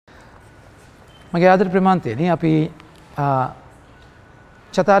මගේ ආදර ප්‍රමාන්තයනේ අපි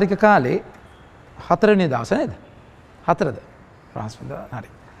චතාරික කාලේ 4 වෙනි දවසේ නේද? 4ද? බ්‍රහස්පතින්දා හරි.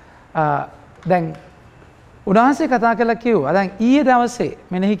 දැන් උන්වහන්සේ කතා කළා කිව්වා දැන් ඊයේ දවසේ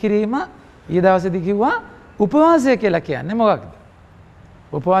මෙනෙහි කිරීම ඊයේ දවසේදී කිව්වා උපවාසය කියලා කියන්නේ මොකක්ද?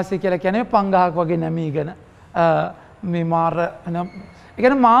 උපවාසය කියලා කියන්නේ පංගහක් වගේ නැමීගෙන මේ මාර ඒ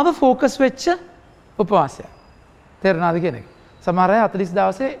කියන්නේ මාව ફોකස් වෙච්ච උපවාසය. තේරුණාද කියන එක? සමහර අය 40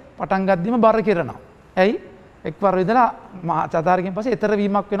 දවසේ පටන් ගද්දිම බර කිරනවා. ඇයි? එක්වර ඉඳලා චතාරිකෙන් පස්සේ ඊතර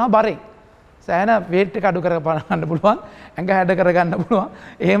වීමක් වෙනවා බරෙන්. සෑහෙන වේට් එක අඩු කරගන්න පුළුවන්. ඇඟ හැඩ කරගන්න පුළුවන්.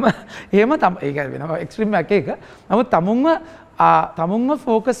 එහෙම ඒක වෙනවා එක්ස්ට්‍රීම් එක එක. නමුත් තමුන්ව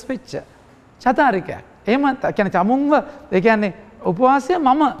ફોකස් වෙච්ච චතාරිකයක්. එහෙම කියන්නේ තමුන්ව ඒ කියන්නේ උපවාසය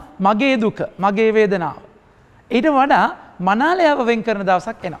මගේ දුක, මගේ වේදනාව. ඊට වඩා මනාලයව වෙන් කරන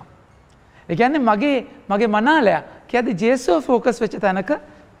දවසක් එනවා. ඒ කියන්නේ මගේ මනාලයා කියද්දි ජේසුව ફોකස් වෙච්ච තැනක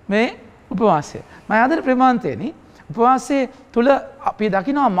මේ උපවාසය. මම ආදර ප්‍රමාන්තේනි උපවාසයේ තුල අපි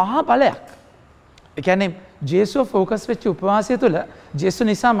දකිනවා මහා බලයක්. ඒ කියන්නේ ජේසුව ફોකස් වෙච්ච උපවාසය තුල ජේසු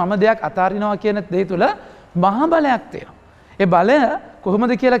නිසා මම දෙයක් අතාරිනවා කියන දේ තුල මහා බලයක් තියෙනවා. ඒ බලය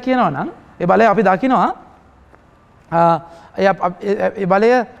කොහොමද කියලා කියනවා නම් ඒ බලය අපි දකිනවා ඒ බලය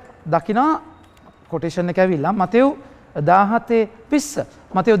දකිනවා කොටේෂන් එක ඇවිල්ලා මතෙව් 17:20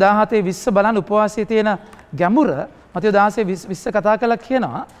 මතෙව් 17:20 බලන්න උපවාසයේ තියෙන ගැඹුර මතෙව් 16:20 කතා කළා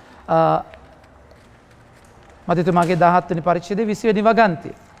කියනවා මතෙතුමාගේ 17 වෙනි පරිච්ඡේදයේ 20 වෙනි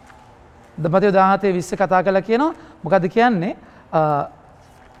වගන්තිය. මතෙව් 17:20 කතා කළා කියනවා මොකද්ද කියන්නේ?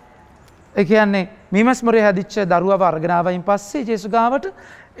 ඒ කියන්නේ මීමස් මොරේ හැදිච්ච දරුවව අරගෙන ආවයින් පස්සේ ජේසු ගාවට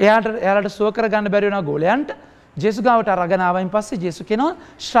එයාලට සුව කරගන්න බැරි වෙනවා ගෝලයන්ට. ජේසු ගාවට අරගෙන ආවයින් පස්සේ ජේසු කියනවා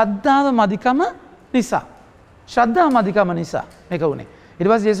ශ්‍රද්ධාව මදිකම නිසා. ශ්‍රද්ධාව මදිකම නිසා මේක උනේ. ඊට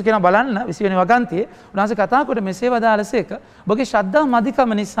පස්සේ ජේසු කියනවා බලන්න 20 වෙනි වගන්තියේ උන්වහන්සේ කතා කොට මෙසේ වදාළසේක ඔබගේ ශ්‍රද්ධාව මදිකම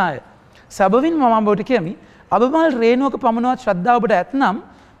නිසාය. සබවින් මම ඔබට කියමි අබමල් රේණුවක පමණවත් ශ්‍රද්ධාව ඔබට ඇතනම්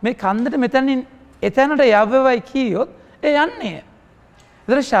මේ කන්දට මෙතනින් එතැනට යවවයි කියොත් ඒ යන්නේ.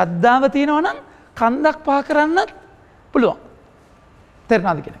 ඒතර ශ්‍රද්ධාව තියෙනවා නම් කන්දක් පහ කරන්නත් පුළුවන්.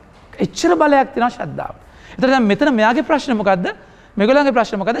 තේරුණාද කියන්නේ? එච්චර බලයක් තියෙනවා ශ්‍රද්ධාවට. ඒතර දැන් මෙතන මෙයාගේ ප්‍රශ්නේ මොකද්ද? මේගොල්ලන්ගේ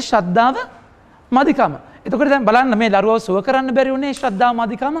ප්‍රශ්නේ මොකද්ද? ශ්‍රද්ධාව මදිකම. එතකොට දැන් බලන්න මේ දරුවව සුව කරන්න බැරි වුණේ ශ්‍රද්ධාව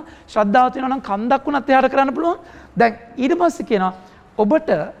මදිකම. ශ්‍රද්ධාව තියෙනවා නම් කන්දක් වුණත් එයාට කරන්න පුළුවන්. දැන් ඊට පස්සේ කියනවා ඔබට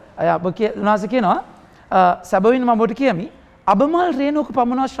උන්වහන්සේ කියනවා සැබවින්ම මම ඔබට කියමි අබමල් රේණුවක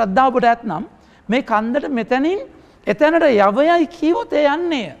පමණවත් ශ්‍රද්ධාව ඔබට ඇතනම් මේ කන්දට මෙතනින් එතැනට යවයයි කියවොත් ඒ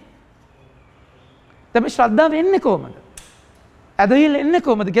යන්නේ. දැන් මේ ශ්‍රද්ධාව එන්නේ කොහමද? ඇදහිල්ල එන්නේ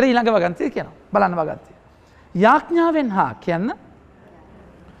කොහමද කියලා ඊළඟ වගන්තිය කියනවා. බලන්න වගන්තිය. යාඥාවෙන් හා කියන්න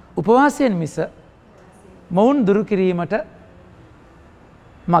උපවාසයෙන් මිස මොවුන් දුරු කිරීමට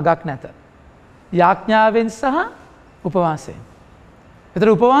මගක් නැත. යාඥාවෙන් සහ උපවාසයෙන්. ඒතර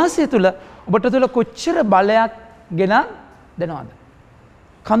උපවාසය තුල ඔබට තුල කොච්චර බලයක් ගෙන දෙනවද?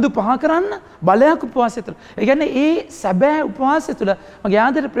 කඳු පහ කරන්න බලයක් උපවාසය තුල. ඒ කියන්නේ ඒ සැබෑ උපවාසය තුල මගේ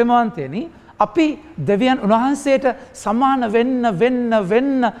ආදර ප්‍රේමවන්තයනි අපි දෙවියන් උන්වහන්සේට සමාන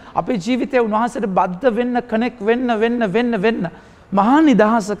වෙන්න අපේ ජීවිතය උන්වහන්සේට බද්ධ වෙන්න කනෙක් වෙන්න මහා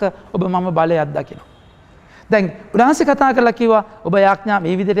නිදහසක ඔබ මම බලයක් දකිනවා. දැන් උන්වහන්සේ කතා කරලා කිව්වා ඔබ යාඥා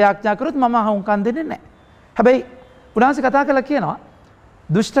මේ විදිහට යාඥා කරොත් මම අහුම්කම් දෙන්නේ නැහැ. හැබැයි උන්වහන්සේ කතා කරලා කියනවා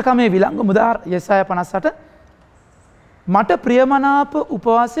දුෂ්ටකමේ විලංගු මුදාර යෙසායා 58 මට ප්‍රියමනාප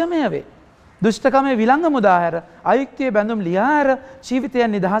උපවාසය මෙය වේ. දුෂ්ටකමේ විලංග මුදා හැර අයුක්තිය බැඳුම් ලියා හැර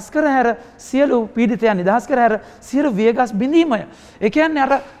ජීවිතයන් නිදහස් කර හැර සියලු පීඩිතයන් නිදහස් කර හැර සියලු වියගස් බිඳීමය. ඒ කියන්නේ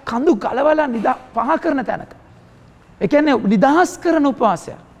අර කඳු ගලවලා පහ කරන තැනක. ඒ කියන්නේ නිදහස් කරන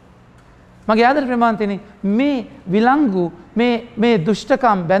උපවාසය. මගේ ආදර ප්‍රමාන්තෙනි මේ විලංගු මේ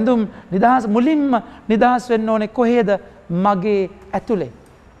දුෂ්ටකම් බැඳුම් නිදහස් මුලින්ම නිදහස් වෙන්න ඕනේ කොහේද? මගේ ඇතුලේ.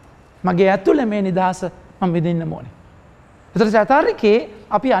 මගේ ඇතුලේ මේ නිදහස මම විඳින්න ඕනේ. ඒතර චතාරිකේ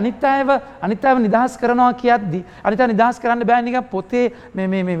අපි අනිත් අයව නිදහස් කරනවා කියද්දි අනිත් අය නිදහස් කරන්න බෑ නිකන් පොතේ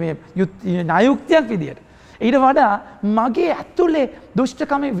මේ නායුක්තියක් විදියට. ඊට වඩා මගේ ඇතුලේ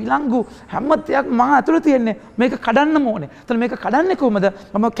දුෂ්ටකමේ විලංගු හැම දෙයක් මා ඇතුලේ තියෙන්නේ මේක කඩන්න ඕනේ. එතන මේක කඩන්නේ කොහොමද?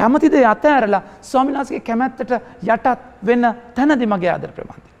 මම කැමති දේ අතහැරලා ස්වාමීන් වහන්සේගේ කැමැත්තට යටත් වෙන තැනදී මගේ ආදර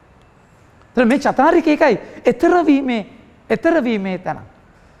ප්‍රමාණය. එතන මේ චතාරිකේ එකයි ඊතර වීමේ තැන.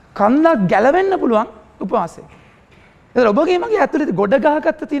 කන්දක් ගැලවෙන්න පුළුවන් උපවාසය. එතන ඔබගේ මගේ ඇතුලේ ගොඩ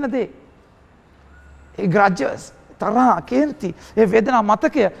ගහගත්ත තියෙන දේ. ඒ ග්‍රජ්‍යස් තරහ කේන්ති ඒ වේදනා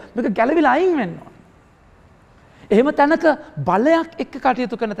මතකය මේක ගැලවිලා අයින් වෙන්න ඕනේ. එහෙම තැනක බලයක් එක්ක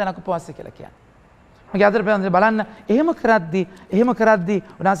කටයුතු කරන තැනක උපවාසය කියලා කියන්නේ. මගේ ආදර ප්‍රේමයන්ට බලන්න එහෙම කරද්දී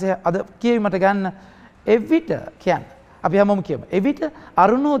උනාසේ අද කියවීමට ගන්න එවිට කියන්නේ අපි හැමෝම කියමු. එවිට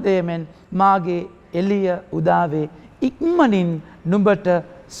අරුණෝදයමෙන් මාගේ එළිය උදාවේ ඉක්මනින් නුඹට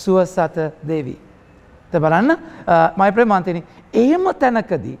සුවසත දේවි. බලන්න මයි ප්‍රේමාන්තනි එහෙම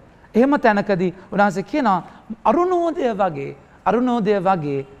තැනකදී උන්වහන්සේ කියනවා අරුණෝදය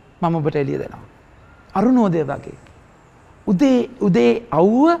වගේ මම ඔබට එළිය දෙනවා. අරුණෝදය වගේ. උදේ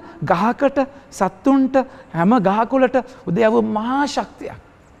අවුව ගහකට සත්තුන්ට හැම ගහකොළට උදේ අවුව මහා ශක්තියක්.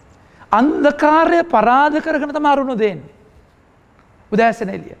 අන්ධකාරය පරාද කරගෙන තමයි අරුණෝදය එන්නේ. උදෑසන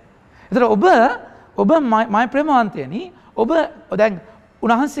එළිය. ඒතර ඔබ මයි ප්‍රේමාන්තයනි ඔබ දැන්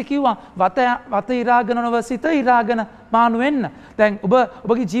උන්වහන්සේ කිව්වා වත ඉරාගෙන නොව සිත ඉරාගෙන මානු වෙන්න. දැන්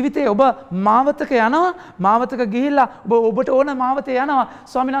ඔබගේ ජීවිතේ ඔබ මාවතක යනවා මාවතක ගිහිල්ලා ඔබට ඕන මාවතේ යනවා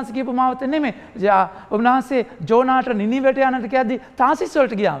ස්වාමීන් වහන්සේ කියපු මාවත නෙමෙයි. උන්වහන්සේ ජෝනාට නිනිවට යන්නට කියද්දි තාසිස්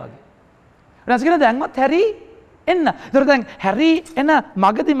වලට ගියා වගේ. උන්වහන්සේ කියන දැන්වත් හැරි එන්න. ඒතර දැන් හැරි එන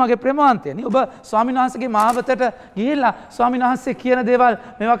මගදී මගේ ප්‍රේමාන්තයනි ඔබ ස්වාමීන් වහන්සේගේ මාවතට ගිහිල්ලා ස්වාමීන් වහන්සේ කියන දේවල්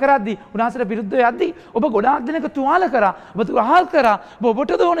මේවා කරද්දී උන්වහන්සේට විරුද්ධව යද්දී ඔබ ගොඩාක් දෙනෙක් තුවාල කරා ඔබ තුවාල් කරා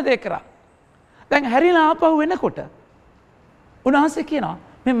ඔබට දෝන දේ කරා. දැන් හැරිලා ආපහු වෙනකොට උන්වහන්සේ කියනවා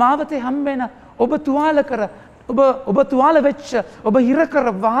මේ මාවතේ හම්බෙන ඔබ තුවාල කර ඔබ තුවාල වෙච්ච ඔබ හිර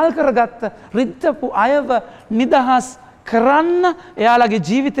කර වහල් කරගත්ත රිද්දපු අයව නිදහස් කරන්න එයාලගේ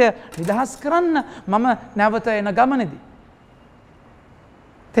ජීවිතය නිදහස් කරන්න මම නැවත එන ගමනේදී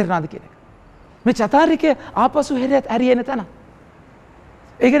තේරුණාද කියන එක. මේ චතාරිකේ ආපසු හැරියෙන තැන.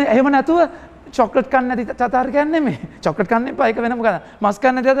 ඒ කියන්නේ එහෙම නැතුව චොක්ලට් කන්න නැති චතාරිකයක් නෙමෙයි. චොක්ලට් කන්න එපා ඒක වෙන මොකද? මස්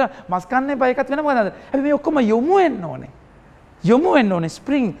කන්න නැති මස් කන්න එපා ඒකත් වෙන මොකද? හැබැයි මේ ඔක්කොම යොමු වෙන්න ඕනේ.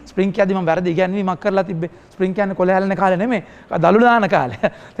 ස්ප්‍රිං කියද්දි මම වැරදි ඉගැන්වීමක් කරලා තිබ්බේ. ස්ප්‍රිං කියන්නේ කොළ හැලෙන කාලේ නෙමෙයි. දලු දාන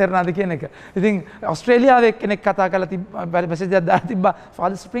කාලේ. තේරුණාද කියන එක. ඉතින් ඕස්ට්‍රේලියාවේ කෙනෙක් කතා කරලා මෙසේජ් එකක් දාලා තිබ්බා.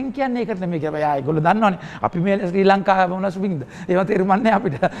 ෆාදර් ස්ප්‍රිං කියන්නේ ඒකට නෙමෙයි කියලා. යා ඒගොල්ලෝ දන්නවනේ. අපි මේ ශ්‍රී ලංකාවේ වුණා ස්ප්‍රිංද. ඒවා තේරුම්න්නේ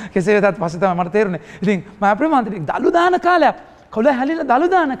අපිට. කෙසේ වෙතත් පස්සේ තමයි මට තේරුනේ. ඉතින් මම අප්‍රමාදිත දලු දාන කාලයක්. කොළ හැලිලා දලු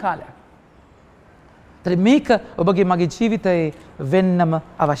දාන කාලයක්. මේක ඔබගේ මගේ ජීවිතයේ වෙන්නම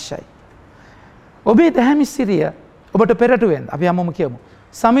අවශ්‍යයි. ඔබේ දැහැමිසිරිය ඔබට පෙරටුවෙන් අපි හැමෝම කියමු.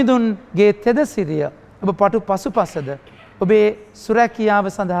 සමිඳුන්ගේ තෙද සිරිය ඔබ පටු පසුපසද ඔබේ සුරැකියාව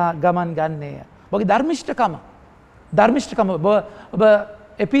සඳහා ගමන් ගන්නේය. ඔබගේ ධර්මිෂ්ඨකම ඔබ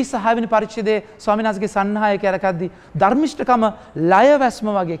එපිස 6 වෙනි පරිච්ඡේදයේ ස්වාමීන් වහන්සේගේ සන්හායක කරකද්දී ධර්මිෂ්ඨකම ලය වැස්ම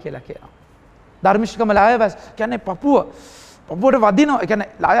වගේ කියලා කියනවා. ධර්මිෂ්ඨකම ලය වැස් කියන්නේ පපුවට වදිනවා. ඒ කියන්නේ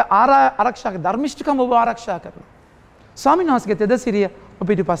ලය ආරක්ෂා ධර්මිෂ්ඨකම ඔබ ආරක්ෂා කරනවා. ස්වාමීන් වහන්සේගේ තෙද සිරිය ඔබ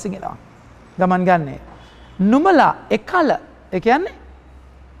පිටුපසින් එනවා. ගමන් ගන්නේ. නුඹලා එකල කියන්නේ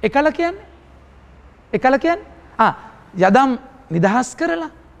යදම් නිදහස් කරලා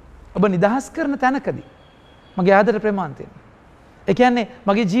ඔබ නිදහස් කරන තැනකදී මගේ ආදර ප්‍රේමාන්තයෙන් ඒ කියන්නේ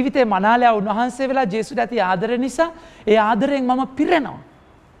මගේ ජීවිතේ මනාලයා උන්වහන්සේ වෙලා ජේසුට ඇති ආදරය නිසා ඒ ආදරයෙන් මම පිරෙනවා.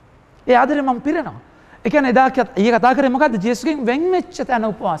 ඒ කියන්නේ එදා ඊයේ කතා කරේ මොකද්ද? ජේසුගෙන් වෙන් වෙච්ච තැන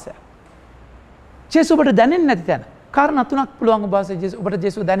උපවාසය. ජේසු ඔබට දැනෙන්නේ නැති තැන. කාරණා තුනක් පුළුවන් ඔබට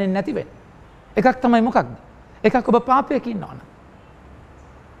ජේසු දැනෙන්නේ නැති වෙන්න. එකක් තමයි මොකක්ද? එකක් ඔබ පාපයක ඉන්නවනම්.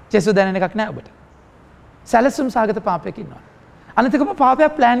 ජේසු දැනෙන එකක් නෑ ඔබට. සැලසුම් සාගත පාපයක ඉන්නවනම්. අනිත් එක ඔබ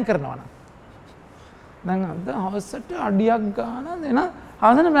පාපයක් ප්ලෑන් කරනවා නම්. දැන් අද හවසට අඩියක් ගන්න දෙන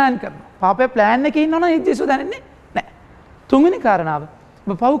හවසට ප්ලෑන් කරනවා. පාපයක් ප්ලෑන් එකේ ඉන්නවනම් ඒ ජේසු දැනෙන්නේ නෑ. තුන්වෙනි කාරණාව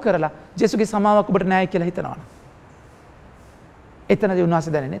ඔබ පව් කරලා ජේසුගේ සමාවක් ඔබට නෑ කියලා හිතනවනම්. එතනදී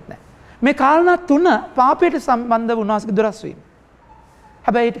උන්වහන්සේ දැනෙන්නේ නැහැ. මේ කාරණා තුන පාපයට සම්බන්ධව උන්වහන්සේගේ දොරස් වීම.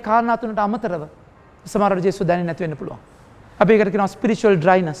 හැබැයි ඒ කාරණා තුනට අමතරව සමහරවිට ජේසු දැනෙන්නේ නැති වෙන්න පුළුවන්. අපි ඒකට කියනවා ස්පිරිචුවල්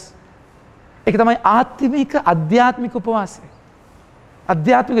ඩ්‍රයිනස්. ඒක තමයි ආත්මික අධ්‍යාත්මික උපවාසය.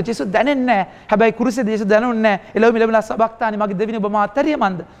 අධ්‍යාත්මික ජේසු දැනෙන්නේ නැහැ. හැබැයි කුරුසේ ජේසු දැනුන්නේ නැහැ. එළව මිලමලා සබක්තානි මගේ දෙවිනි ඔබ මා අත්තරිය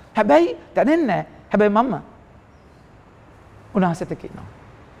මන්ද. හැබැයි දැනෙන්නේ නැහැ. හැබැයි මම උන්වහන්සේට කියනවා.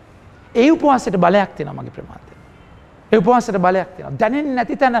 ඒ උපවාසයට බලයක් තියෙනවා මගේ ප්‍රමාදයට. ඒ උපවාසයට බලයක් තියෙනවා. දැනෙන්නේ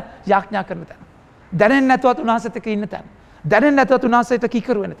නැති තැන යාඥා කරන තැන. දැනෙන්නේ නැතුවත් උන්වහන්සේට ඉන්න තැන. දැනෙන්නේ නැතුවත් උන්වහන්සේට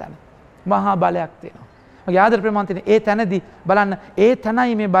කීකරු වෙන තැන. මහා බලයක් තියෙනවා. මගේ ආදර ප්‍රේමාන්තනේ ඒ තැනදී බලන්න ඒ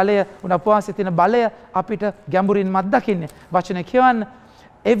තැනයි මේ බලය උපවාසයේ තියෙන බලය අපිට ගැඹුරින් මත් දකින්නේ. වචනේ කියවන්න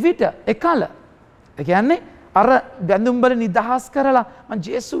එවිට එකල ඒ කියන්නේ අර බැඳුම් වල නිදහස් කරලා මං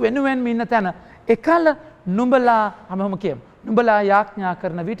ජේසු වෙනුවෙන් ඉන්න තැන එකල නුඹලා හැමෝම කියමු. නුඹලා යාඥා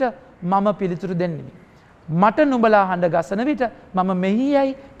කරන විට මම පිළිතුරු දෙන්නෙමි. මට නුඹලා හඬ ගසන විට මම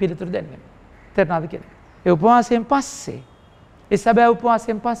මෙහියයි පිළිතුරු දෙන්නෙමි. තේරුණාද කියන්නේ? ඒ උපවාසයෙන් පස්සේ ඒ සැබෑ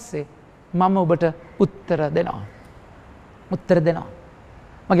උපවාසයෙන් පස්සේ මම ඔබට උත්තර දෙනවා.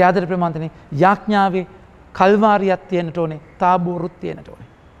 මගේ ආදර ප්‍රේමාන්තනේ යාඥාවේ කල්වාරියක් තියෙන්නට ඕනේ, තාබෝරුත් තියෙන්නට ඕනේ.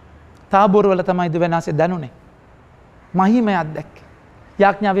 තාබෝර වල තමයි දෙවනාසේ දැනුනේ. මහිමය අත්දැක්කේ.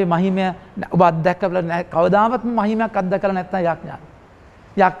 යාඥාවේ මහිමය ඔබ අත්දැකලා නැහැ. කවදාවත් මහිමයක් අත්දැකලා නැත්නම්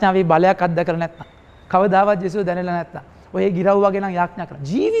යාඥාවේ බලයක් අත්දැකලා නැත්නම් කවදාවත් ජේසුස් දැනෙලා නැත්නම් ඔය ගිරව් වගේ නම් යාඥා කරා.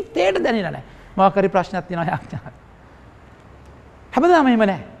 ජීවිතේට දැනෙලා නැහැ. මොකක් හරි ප්‍රශ්නයක් තියෙනවා යාඥාවේ. හැමදාම එහෙම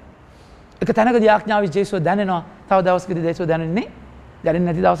නැහැ. එක තැනකදී ආඥාව ජේසුව දැනෙනවා. තව දවසකදී ජේසුව දැනෙන්නේ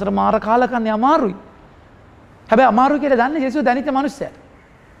නැති දවසට මාර කාලකන්නේ අමාරුයි. හැබැයි අමාරුයි කියලා දන්නේ ජේසුව දැනිච්ච මිනිස්සයා.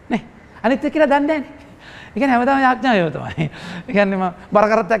 නේ. අනිත් එක්කලා දන්නේ නැහැ. ඒ කියන්නේ හැමදාම ආඥාව ඒව තමයි. ඒ කියන්නේ මම බර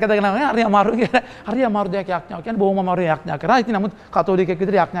කරත්තයක් ඇදගෙන හරි අමාරුයි කියලා. හරි අමාරු දෙයක් ආඥාව කියන්නේ බොහොම අමාරුයි ආඥා කරා. ඉතින් නමුත් කතෝලිකයෙක්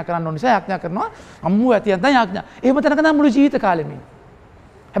විදිහට ආඥා කරන්න ඕන නිසා ආඥා කරනවා. අම්මු ඇති නැත්නම් ආඥා. එහෙම තැනක තමයි මුළු ජීවිත කාලෙම ඉන්නේ.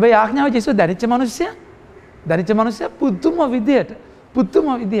 හැබැයි ආඥාව ජේසුව දැනිච්ච මිනිස්සයා පුදුම විදියට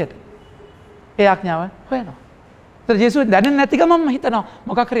ඒ ආඥාව හොයනවා. ඒතර ජේසුව දැනෙන්නේ නැති ගමන්ම හිතනවා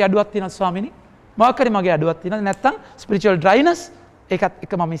මොකක් හරි අඩුවක් තියෙනවා ස්වාමීනි. මොකක් හරි මගේ අඩුවක් තියෙනවා. නැත්තම් ස්පිරිචුවල් ඩ්‍රයිනස් ඒකත්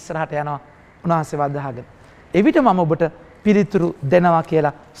එක මම ඉස්සරහට යනවා උන්වහන්සේ වදහාගෙන. එවිට මම ඔබට පිළිතුරු දෙනවා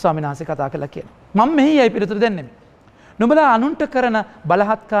කියලා ස්වාමීන් වහන්සේ කතා කළා කියනවා. මම මෙහියි පිළිතුරු දෙන්නේ. නුඹලා අනුන්ට කරන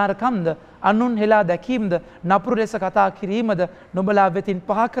බලහත්කාරකම්ද අනුන් හෙලා දැකීමද නපුරු ලෙස කතා කිරීමද නුඹලා වෙතින්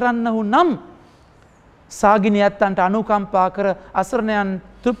පහ කරන්නහු නම් සාගිනී ඇත්තන්ට අනුකම්පා කර අසරණයන්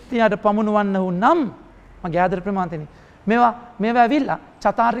තෘප්තියට පමුණුවන්නහු නම් මගේ ආදර ප්‍රමාන්තනි මේවා ඇවිල්ලා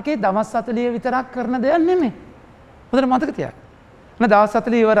චතාරිකේ දවස් 40 විතරක් කරන දෙයක් නෙමෙයි. හොඳට මතක තියාගන්න. දවස්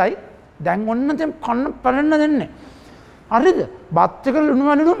 40 ඉවරයි. දැන් ඔන්න දැන් කන්න පරන්න දෙන්නේ. හරිද? බත් එක ලුණු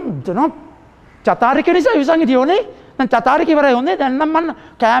වලුණු දෙනවා. චතාරිකේ නිසා ඉවසන් හිටියෝනේ. දැන් චතාරිකේ ඉවරයි හොඳේ. දැන් නම් මන්න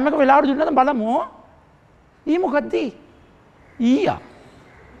කෑම එක වෙලාවට දුන්නා බලමු. ඊ මොකද්ද? ඊයා.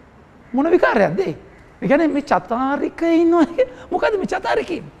 මොන විකාරයක්ද? ඒ කියන්නේ මේ චතාරිකේ ඉන්නවා. මොකද්ද මේ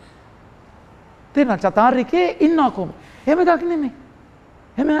චතාරිකේ? තේරෙනවද? චතාරිකේ ඉන්නවා කොහොමද? එහෙම එකක් නෙමෙයි.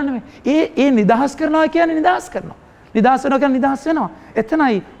 එහෙම නෙමෙයි. ඒ නිදහස් කරනවා කියන්නේ නිදහස් කරනවා. නිදහස් වෙනවා කියන්නේ නිදහස් වෙනවා.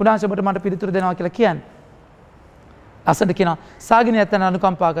 එතනයි උදාහරණ ඔබට මට පිළිතුරු දෙනවා කියලා කියන්නේ. අසන්න කියනවා සාගිනිය ඇත්තන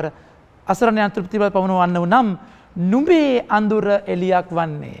අනුකම්පා කර අසරණයන් තෘප්තිව පමුණවන්න නම් නුඹේ අඳුර එලියක්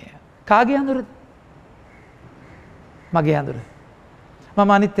වන්නේ. කාගේ අඳුරද? මගේ අඳුර.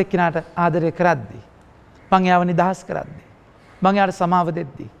 මම අනිත් එක්කිනාට ආදරය කරද්දී මං එයාව නිදහස් කරද්දී මං එයාට සමාව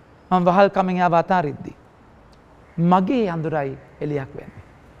දෙද්දී මම වහල් කමෙන් එයාව අතාරිද්දී මගේ අඳුරයි එලියක් වෙන්නේ.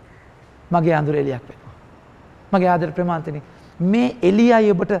 මගේ අඳුර එලියක් වෙනවා. මගේ ආදර ප්‍රමාන්තනි මේ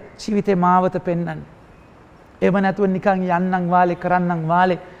එලියයි ඔබට ජීවිතේ මාවත පෙන්වන්නේ. එහෙම නැතුව නිකන් යන්නම් වාලේ කරන්නම්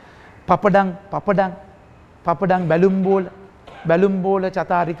වාලේ පපඩම් බැලුම් බෝල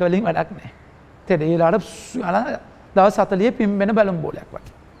චතාරික වලින් වැඩක් නැහැ. තේරෙද? ඒලාට දවස් 40 පිම්බෙන බැලුම් බෝලයක්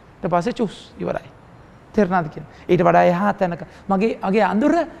වගේ. ඊට පස්සේ චුස් ඉවරයි. තේරුණාද කියන්නේ? ඊට වඩා එහා තැනක මගේ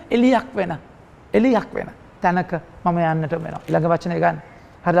අඳුර එලියක් වෙන තැනක මම යන්නට වෙනවා. ඊළඟ වචනේ ගන්න.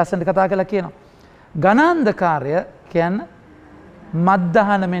 හරි ලස්සනට කතා කරලා කියනවා. ඝනාන්ධකාරය කියන්නේ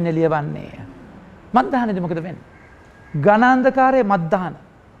මද්දහන මෙන් එළියවන්නේ. මද්දහනේදී මොකද වෙන්නේ? ඝනාන්ධකාරයේ මද්දහන.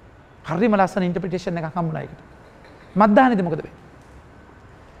 හරිම ලස්සන ඉන්ටර්ප්‍රිටේෂන් එකක් හම්බුණා ඒකට. මද්දහනේදී මොකද වෙන්නේ?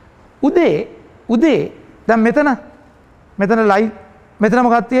 උදේ දැන් මෙතන ලයිට් මෙතන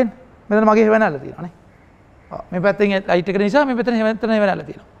මොකක්ද තියෙන්නේ? මෙතන මගේ හෙවණැල්ල තියෙනවා නේ. මේ පැත්තෙන් ලයිට් එක නිසා මේ පැත්තෙන් හෙවණැල්ල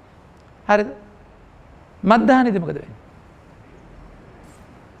තියෙනවා. හරිද? මද්දහනේදී මොකද වෙන්නේ?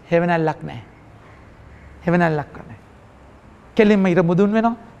 හෙවණැල්ලක් නැහැ. හෙවණැල්ලක් නැහැ. කෙලින්ම ඉර මුදුන්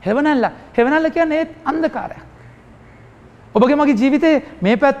වෙනවා. හෙවණැල්ල කියන්නේ ඒත් අන්ධකාරයක්. ඔබගේ මගේ ජීවිතේ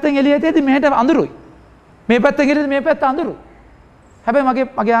මේ පැත්තෙන් එළියටදී මෙහෙට අඳුරුයි. මේ පැත්තෙන් එළියට මේ පැත්ත අඳුරුයි. හැබැයි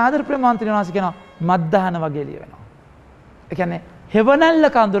මගේ ආදර ප්‍රේමාන්තන වාසිය කියනවා මද්දහන වගේ එළිය වෙනවා. ඒ කියන්නේ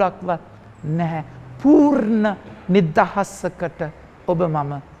හෙවණැල්ලක අඳුරක්වත් නැහැ. පූර්ණ නිදහසකට ඔබ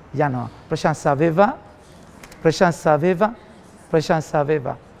මම යනවා. ප්‍රශංසා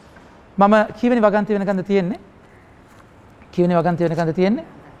වේවා. මම කීවෙනි වගන්ති වෙනකන්ද තියෙන්නේ?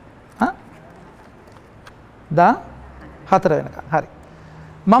 දා 4 වෙනකන්. හරි.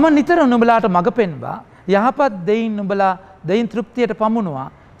 මම නිතර නුඹලාට මඟ පෙන්වා යහපත් දෙයින් නුඹලා දෙයින් තෘප්තියට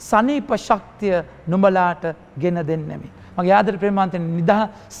පමුණුවා සනීප ශක්තිය නුඹලාට ගෙන දෙන්නෙමි. මගේ ආදර ප්‍රේමාන්තනේ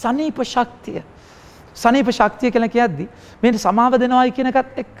සනීප ශක්තිය කියලා කියද්දි මේ සමාව දෙනවායි කියන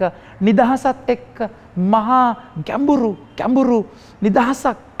එකත් එක්ක නිදහසත් එක්ක මහා ගැඹුරු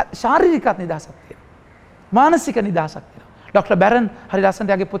නිදහසක් ශාරීරික නිදහසක් තියෙනවා. මානසික නිදහසක් තියෙනවා. ડોક્ટર බැරන් හරි ලස්සනට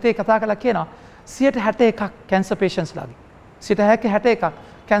යාගේ පොතේ කතා කරලා කියනවා 61ක් කැන්සර් පේෂන්ට්ස් ලාගේ 61ක්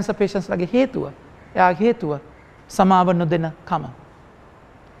කැන්සර් පේෂන්ට්ස් ලාගේ හේතුව සමාව නොදෙන කම.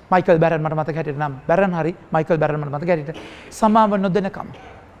 මයිකල් බැරන් මට මතක හැටියට නම් බැරන් හරි මයිකල් බැරන් මට මතක හැටියට සමාව නොදෙන කම.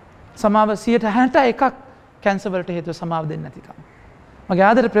 සමාව 61ක් කැන්සර් වලට හේතුව සමාව දෙන්නේ නැති කම. මගේ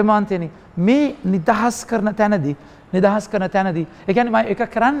ආදර ප්‍රේමාන්තයනි මේ නිදහස් කරන තැනදී ඒ කියන්නේ මම එක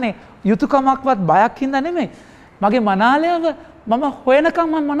කරන්නේ යුතුයකමක්වත් බයක් හින්දා නෙමෙයි. මගේ මනාලයව මම හොයනකම්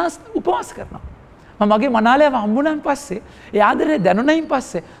මම මනස් උපවාස කරනවා. මගේ මනාලයව හම්බුනන් පස්සේ ඒ ආදරේ දැනුණයින්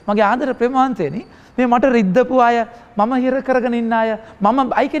පස්සේ මගේ ආදර ප්‍රේමාන්තයනි මේ මට රිද්දපු අය මම හිර කරගෙන ඉන්න අය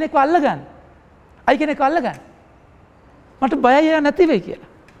මම අයි කෙනෙක්ව අල්ලගන්න. මට බයයි නැති වෙයි කියලා.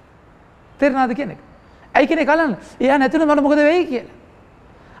 තේරෙනවද කියන එක? ඇයි කෙනෙක් කලන්න එයා නැතුන මට මොකද වෙයි කියලා.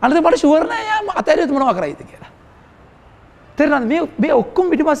 අනිත් මට ෂුවර් නෑ එයා අතහැරියොත් මොනවා කරයිද කියලා. තේරෙනවද මේ ඔක්කොම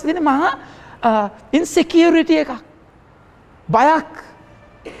පිටිපස්සේ තියෙන මහා ඉන්සෙකියුරිටි එකක්. බයක්.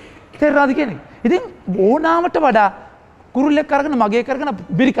 තේරෙනවද කියන්නේ? ඉතින් ඕනාමට වඩා කුරුල්ලෙක් අරගෙන මගේ කරගෙන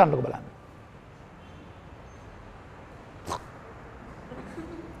බිරි කන්නකො බලන්න.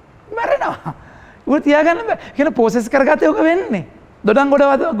 මැරෙනවා. උඹ තියාගන්න බෑ. කියන ප්‍රොසෙස් කරගත්තේ ඔක වෙන්නේ. ගොඩන්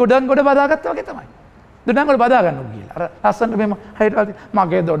ගොඩ බදාගත්තා වගේ තමයි. දොඩන් ගොඩ බදා ගන්න කියලා. අර ලස්සනට මෙහෙම හයිට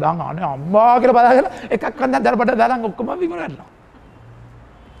මගේ දොඩන් අනේ අම්මා කියලා බදාගෙන එකක් වන්දන දරබඩ දාලා ඔක්කොම විකුණ ගන්නවා.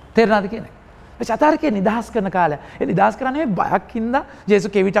 තේරෙනවද කියන්නේ? මේ චතාරිකේ නිදහස් කරන කාලය. ඒ නිදහස් කරන්නේ මේ බයක් හින්දා ජේසු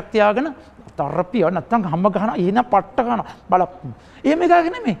කෙවිතක් තියාගෙන තරපිය නැත්තම් හම්බ ගහනවා එහෙනම් පට්ට ගන්නවා. බල. එහෙම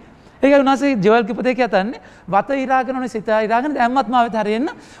එකක් නෙමෙයි. ඒක උනාසේ ජෝල් කිපතේ කියතන්නේ වත ඉරාගෙන ඕනේ සිත ඉරාගෙන දැම්මත් මාවෙත් හරියෙන්න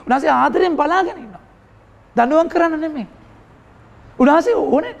උනාසේ ආදරෙන් බලාගෙන ඉන්නවා. දඬුවම් කරන්න නෙමෙයි. උන්වහන්සේ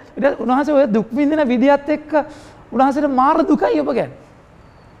ඕනේ උන්වහන්සේ ඔය දුක් විඳින විදියත් එක්ක උන්වහන්සේට මාර දුකයි ඔබ ගැන.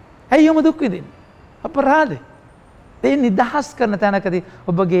 ඇයි ඔම දුක් විඳින්නේ? අපරාධේ. ඒ නිදහස් කරන තැනකදී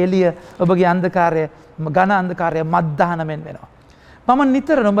ඔබගේ එළිය ඔබගේ අන්ධකාරය ඝන අන්ධකාරය මත්දහන මෙන් වෙනවා. මම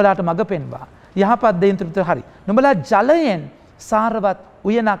නිතර නුඹලාට මඟ පෙන්වා යහපත් දෙයින් තෘප්ත හරි. නුඹලා ජලයෙන් සාරවත්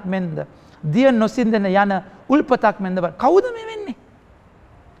උයනක් මෙන්ද දිය නොසින්දෙන යන උල්පතක් මෙන්ද කවුද මේ වෙන්නේ?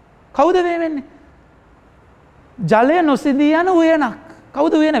 කවුද මේ වෙන්නේ? ජලය නොසිදී යන උයනක්.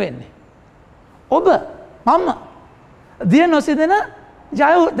 කවුද උයන වෙන්නේ? ඔබ මම දිය නොසිදෙන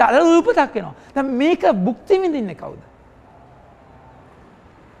ජල උල්පතක් වෙනවා. දැන් මේක භුක්ති විඳින්නේ කවුද?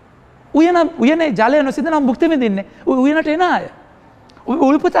 උයනේ ජලය නොසිදෙන භුක්ති විඳින්නේ උයනට එන අය.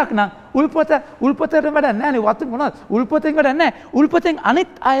 උල්පතක් නම් උල්පතට වැඩ නැහැ නේ වතු මොනවද? උල්පතෙන් වැඩ නැහැ. උල්පතෙන් අනිත්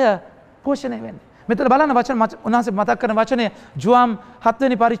අය පෝෂණය වෙන්නේ. මෙතන බලන්න වචන උන්වහන්සේ මතක් කරන වචනය ජුවාම් 7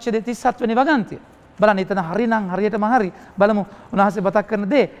 වෙනි පරිච්ඡේදයේ 37 වෙනි වගන්තිය. බලන්න එතන හරිනම් හරියටම හරි බලමු උන්වහන්සේ මතක් කරන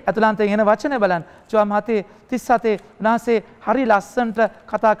දේ අතුලාන්තයෙන් එන වචනේ බලන්න ජුවාම් 7:37 උන්වහන්සේ හරි ලස්සනට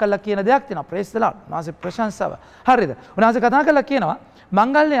කතා කරලා කියන දෙයක් තියෙනවා ප්‍රේස් ද ලෝඩ් උන්වහන්සේ ප්‍රශංසාව හරිද උන්වහන්සේ කතා කරලා කියනවා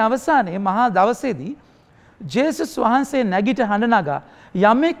මංගල්‍යයේ අවසානයේ මහා දවසේදී ජේසුස් වහන්සේ නැගිට හඬ නගා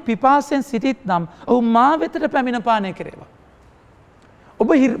යමෙක් පිපාසයෙන් සිටිත් නම් ඔහු මා වෙතට පැමිණ පානය කෙරේවා. ඔබ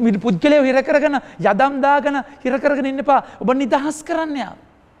පුද්ගලයව හිර කරගෙන යදම් දාගෙන හිර කරගෙන ඉන්න එපා. ඔබ නිදහස් කරන්න යා.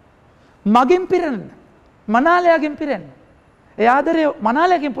 මගෙන් පිරෙන්න. මනාලයාගෙන් පිරෙන්න. ඒ ආදරය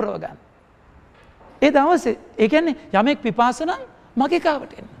මනාලයාගෙන් පුරව ගන්න. ඒ දවසේ ඒ කියන්නේ යමෙක් පිපාස නම් මගේ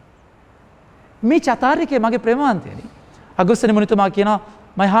කාවට එන්න. මේ චතාරිකේ මගේ ප්‍රේමවන්තයනි. අගොස්තනි මුනිතුමා කියනවා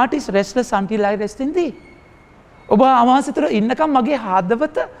my heart is restless until I rest in thee. ඔබ අමාසිතර ඉන්නකම් මගේ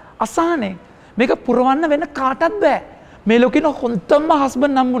හදවත අසහනේ. මේක පුරවන්න වෙන කාටවත් බෑ. මේ ලෝකෙන හොඳම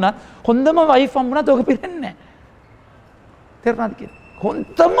හස්බන්ඩ් නම් වුණත් හොඳම වයිෆ් නම් වුණත් ඔක පිරෙන්නේ නැහැ. තේරුණාද කියලා?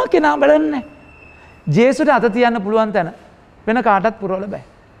 හොඳම කෙනා බලන්නේ. ජේසුට අත තියන්න පුළුවන් තැන වෙන කාටවත් පුරවල බෑ.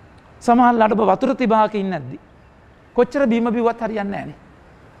 සමහරවිට ඔබ වතුර තිබාක ඉන්නේ නැද්දි? කොච්චර බීම බිව්වත් හරියන්නේ නැහැ නේ.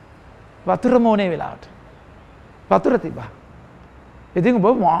 වතුර මොනේ වෙලාවට. වතුර තිබා. ඉතින්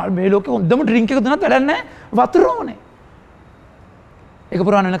ඔබ මේ ලෝකේ හොඳම ඩ්‍රින්ක් එක දුන්නත් වැඩක් නැහැ. වතුර ඕනේ. ඒක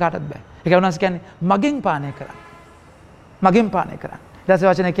පුරවන්න වෙන කාටවත් බෑ. ඒක වුණාස් කියන්නේ මගෙන් පානය කරන්න. මගෙන් පානය කරන්න. ඊට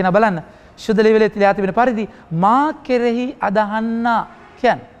පස්සේ වචනේ කියන බලන්න. ශුද්ධ ලෙවලේ තියා තිබෙන පරිදි මා කෙරෙහි අදහන්නා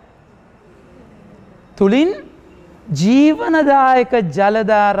කියන්නේ. තුලින් ජීවනදායක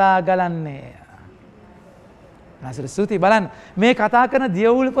ජලධාරා ගලන්නේ. නැසර සූති බලන්න මේ කතා කරන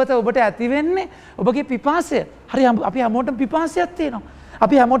දියවුල්පත ඔබට ඇති වෙන්නේ ඔබගේ පිපාසය. හරි අපි හැමෝටම පිපාසයක් තියෙනවා.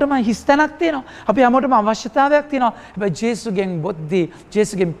 අපි හැමෝටම හිස්තැනක් තියෙනවා. අපි හැමෝටම අවශ්‍යතාවයක් තියෙනවා. හැබැයි ජේසුගෙන් බොද්දී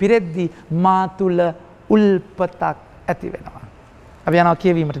ජේසුගෙන් පිරෙද්දී මා තුල උල්පතක් ඇති වෙනවා. අපි යනවා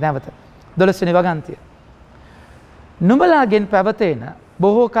කියවීමට නැවත. 12 වෙනි වගන්තිය. නුඹලාගෙන් පැවතෙන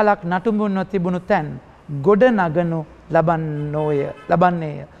බොහෝ කලක් නටුඹුන්ව තිබුණු තැන් ගොඩ නගනු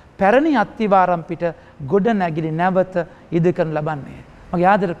ලබන්නේය. පැරණි අත්තිවාරම් පිට ගොඩ නැගිලි නැවත ඉදිකරනු ලබන්නේ. මගේ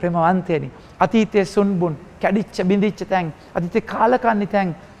ආදර ප්‍රේමවන්තයනි අතීතයේ සුන්බුන් කැඩිච්ච බිඳිච්ච තැන් අතීතේ කාලකන්ණි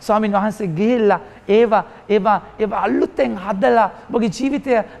තැන් ස්වාමින් වහන්සේ ගිහිල්ලා ඒවා අලුතෙන් හදලා ඔබගේ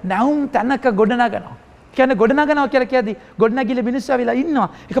ජීවිතය නැවුම් තැනක ගොඩ නගනවා. කියන්නේ ගොඩ නගනවා කියලා කියද්දි ගොඩ නැගිලි මිනිස්සු ආවිලා ඉන්නවා.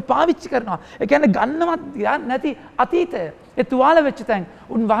 ඒක පාවිච්චි කරනවා. ඒ කියන්නේ ගන්නවත් නැති අතීතය. ඒ තුවාල වෙච්ච තැන්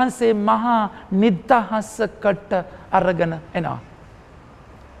උන්වහන්සේ මහා නිදහසකට අරගෙන එනවා.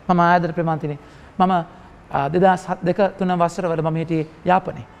 මම ආදර ප්‍රේමන්තිනේ මම 2002-3 වසරවල මම හිටියේ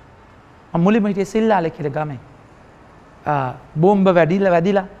යාපනයේ. මම මුලින්ම හිටියේ සිල්ලාලේ කියලා ගමේ. බෝම්බ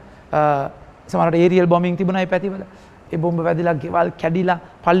වැදිලා සමහරවිට ඒරියල් බෝමින් තිබුණා ඒ පැතිවල. ඒ බෝම්බ වැදිලා ගෙවල් කැඩිලා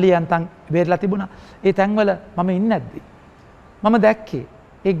පල්ලියන්තන් බේරලා තිබුණා. ඒ තැන්වල මම ඉන්නේ නැද්දි. මම දැක්කේ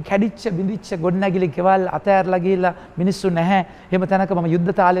ඒ කැඩිච්ච බිඳිච්ච ගොඩනැගිලි ගෙවල් අතෑරලා ගිහිල්ලා මිනිස්සු නැහැ. එහෙම තැනක මම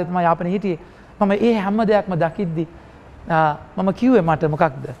යුද්ධ තාලයේ තමයි යාපනයේ හිටියේ. මම ඒ හැම දෙයක්ම දකිද්දි මම කිව්වේ මට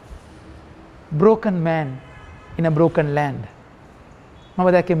මොකක්ද? broken man in a broken land.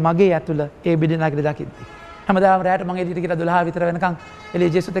 මම දැක්කේ මගේ ඇතුළ ඒ බිඩිනාගිරි දකිද්දි. හැමදාම රැට මම එළියට ගිහලා 12 විතර වෙනකන්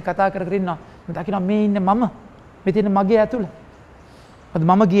එළියේ ජේසුත් එක්ක කතා කර කර ඉන්නවා. මම දකිනවා මේ ඉන්නේ මම. මේ තියෙන මගේ ඇතුළ.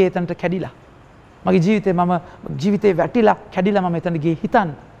 මම ගියේ එතනට කැඩිලා. මගේ ජීවිතේ වැටිලා කැඩිලා මම එතනට ගියේ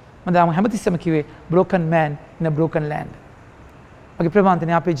හිතන්න. මම හැමතිස්සෙම කිව්වේ broken man in a broken land. මගේ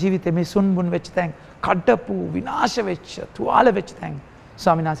ප්‍රමාන්තනේ අපේ ජීවිතේ මේ සුන්බුන් වෙච්ච තැන්, කඩපු, විනාශ වෙච්ච, තුවාල වෙච්ච තැන්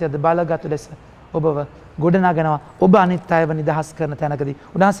ස්වාමීන් වහන්සේ අද බලගත් ලෙස ඔබව ගොඩනගනවා. ඔබ අනිත් අයව නිදහස් කරන තැනකදී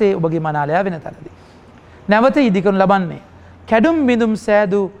උන්වහන්සේ ඔබගේ මනාලය වෙන තැනදී නැවත ඉදිකරනු ලබන්නේ කැඩුම් බිඳුම්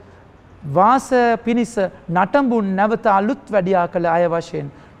සෑදූ වාස පිණිස නටඹුන් නැවත අලුත් වැඩියා කළ අය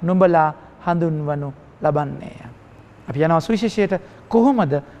වශයෙන් නුඹලා හඳුන්වනු ලබන්නේය. අපි යනවා සුවිශේෂයට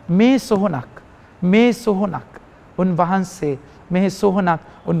කොහොමද මේ සොහොනක් උන්වහන්සේ මේ සොහොනක්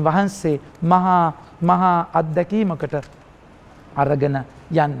උන්වහන්සේ මහා අත්දැකීමකට අරගෙන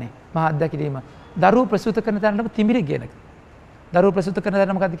යන්නේ. මහා අත්දැකීම දරුවෝ ප්‍රසූත කරන තැනටම තිඹිරි කියන එක. දරුවෝ ප්‍රසූත කරන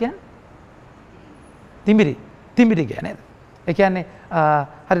තැනට මොකද්ද කියන්නේ? තිඹිරි කියන්නේ නේද? ඒ කියන්නේ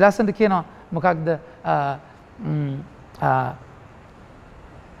හරි ලස්සනට කියනවා මොකක්ද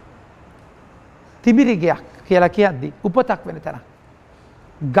තිඹිරි ගයක් කියලා කියද්දි උපතක් වෙන තැනක්.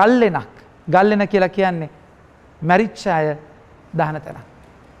 ගල්ලෙන කියලා කියන්නේ මැරිච්ච අය දහන තැනක්.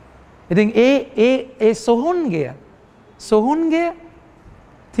 ඉතින් ඒ සොහොන්ගේ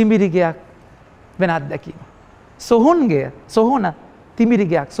තිඹිරි ගයක් වෙන අත්දැකීම. සොහොන තිඹිරි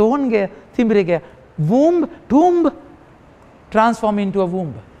ගයක්. සොහොන්ගේ තිඹිරි ගයක්. tomb transform into a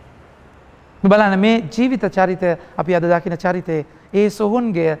womb. බලන්න මේ ජීවිත චරිතය අපි අද දකින චරිතයේ ඒ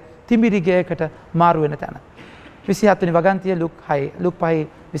සොහොන්ගේ තිඹිරි ගයකට මාරු වෙන තැන. 27 වෙනි වගන්තිය ලුක්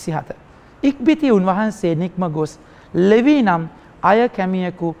 5:27. ඉක්බිති උන්වහන්සේ නික්ම ගොස් ලෙවි නම් අය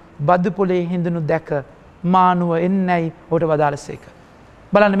කැමියෙකු බදු පොලේ හිඳුණු දැක මානුව එන්නැයි ඔහුට වදාළසේක.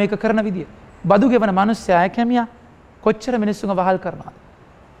 බලන්න මේක කරන විදිය. බදු ගෙවන මිනිස්සයා අය කැමියා කොච්චර මිනිස්සුන්ව වහල් කරනවද?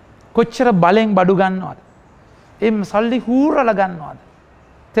 කොච්චර බලෙන් බඩු ගන්නවද? එම් සල්ලි හූරලා ගන්නවද?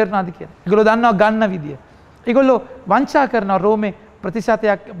 තේරුණාද කියලා. ඒගොල්ලෝ දන්නවා ගන්න විදිය. ඒගොල්ලෝ වංචා කරනවා රෝමේ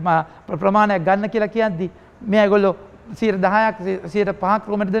ප්‍රතිශතයක් ප්‍රමාණයක් ගන්න කියලා කියද්දි මේ ඒගොල්ලෝ 10%ක් 5%ක්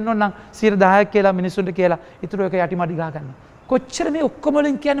රෝමෙට දෙන්න ඕන නම් 10% කියලා මිනිස්සුන්ට කියලා ඊටු එක යටිමඩි ගහ ගන්නවා. කොච්චර මේ ඔක්කොම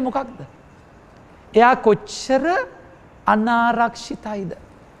වලින් කියන්නේ මොකක්ද? එයා කොච්චර අනාරක්ෂිතයිද?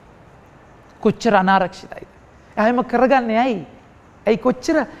 කොච්චර අනාරක්ෂිතයිද? එහෙම කරගන්නේ ඇයි?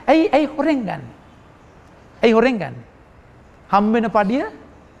 ඇයි හොරෙන් ගන්න? ඇයි හොරෙන් ගන්න? හම් වෙන පඩිය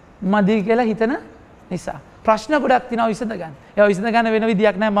මදි කියලා හිතන නිසා. ප්‍රශ්න ගොඩක් තියෙනවා විසඳ ගන්න. ඒවා විසඳ ගන්න වෙන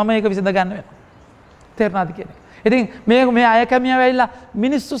විදියක් නැහැ. මම ඒක විසඳ ගන්න වෙනවා. තේරුණාද කියන්නේ? ඉතින් මේ අය කැමියා වෙයිලා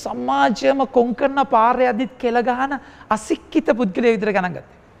මිනිස්සු සමාජයම කොන් කරන පාරේ අදිත් කෙල ගහන අසික්කිත පුද්ගලයෙක් විතර ගණන් ගත්තා.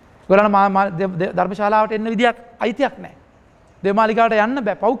 ඒගොල්ලන් ධර්මශාලාවට එන්න විදියක් අයිතියක් නැහැ. දේවමාලිගාවට යන්න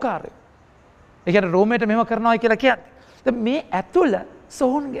බෑ පව්කාරයෝ. ඒ කියන්නේ රෝමයට මෙහෙම කරනවා කියලා කියන්නේ. දැන් මේ ඇතුළ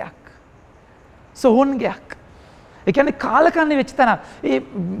සොහොන් ගයක්. ඒ කියන්නේ කාලකන්ණි වෙච්ච තැන. ඒ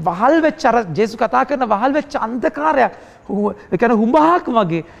වහල් වෙච්ච අර ජේසුස් කතා කරන වහල් වෙච්ච අන්ධකාරයක්. ඒ කියන්නේ හුඹහක්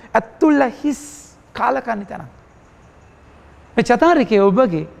වගේ ඇතුළ හිස් කාලකන්ණි තැන. මේ චතාරිකේ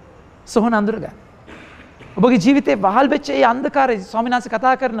ඔබගේ සොහොන අඳුර ගන්න. ඔබගේ ජීවිතේ වහල් වෙච්ච ඒ අන්ධකාරය ස්වාමීන් වහන්සේ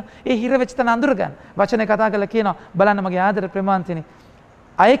කතා කරන ඒ හිර වෙච්ච තැන අඳුර ගන්න. වචනේ කතා කරලා කියනවා බලන්න මගේ ආදර ප්‍රේමාන්තනේ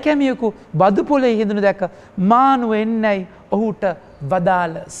අය කැමියෙකු බදු පොලේ හිඳුණු දැක මානුව එන්නයි ඔහුට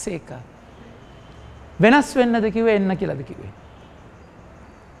වදාළ සේක. වෙනස් වෙන්නද කිව්වේ එන්න කියලාද කිව්වේ?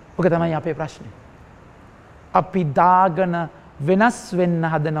 ඔක තමයි අපේ ප්‍රශ්නේ. අපි දාගෙන වෙනස් වෙන්න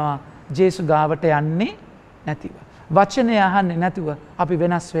හදනවා ජේසුස් ගාවට යන්නේ නැතිව. වචනය අහන්නේ නැතුව අපි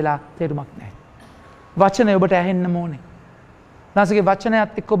වෙනස් වෙලා තේරුමක් නැහැ. වචනය ඔබට ඇහෙන්න ඕනේ. නාසගේ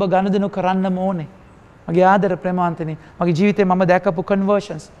වචනයත් එක්ක ඔබ ගනුදෙනු කරන්න ඕනේ. මගේ ආදර ප්‍රේමාන්තනේ මගේ ජීවිතේ මම දැකපු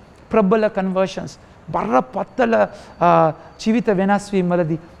කන්වර්ෂන්ස් ප්‍රබල කන්වර්ෂන්ස් බරපතල ජීවිත වෙනස් වීම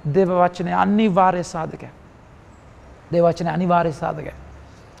වලදී දේව වචනේ අනිවාර්ය සාධකයක්. දේව වචනේ අනිවාර්ය සාධකයක්.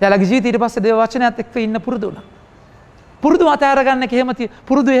 එයාලගේ ජීවිතේ ඊට පස්සේ දේව වචනයත් එක්ක ඉන්න පුරුදු වුණා. පුරුදු මත අරගන්න එක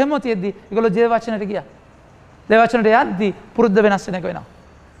පුරුදු එහෙම තියෙද්දි ඒගොල්ලෝ දේව වචනට ගියා. දේව වචනට යද්දි පුරුද්ද වෙනස් වෙන එක වෙනවා.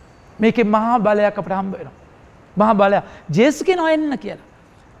 මේකේ මහා බලයක් අපිට හම්බ වෙනවා. මහා බලයක්. ජේසුස් කියනවා එන්න කියලා.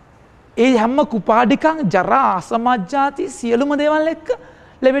 ඒ හැම කුපාඩිකම් ජරා අසමජ්ජාති සියලුම දේවල් එක්ක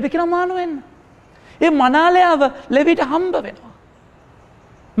ලෙවිට කියන මානු වෙන්න. ඒ මනාලයව ලෙවිට හම්බ වෙනවා.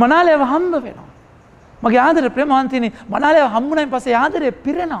 මනාලයව හම්බ වෙනවා. මගේ ආදර ප්‍රේමාන්තිනේ මනාලයව හම්බුනායින් පස්සේ ආදරේ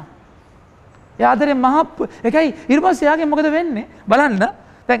පිරෙනවා. ඒ ආදරේ මහ එකයි ඊට පස්සේ යාගෙන් මොකද වෙන්නේ? බලන්න.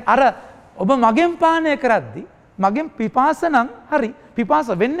 දැන් අර ඔබ මගෙන් පානය කරද්දි මගෙන් පිපාස නම් හරි පිපාස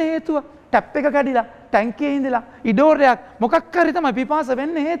වෙන්න හේතුව ටැප් එක කැඩිලා ටැංකියේ ඉඳලා ඉඩෝරයක් මොකක් හරි තමයි පිපාස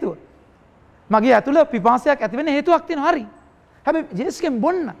වෙන්න හේතුව. මගේ ඇතුළ පිපාසයක් ඇති වෙන්න හේතුවක් තියෙනවා හරි. හැබැයි ජේසුස්ගෙන්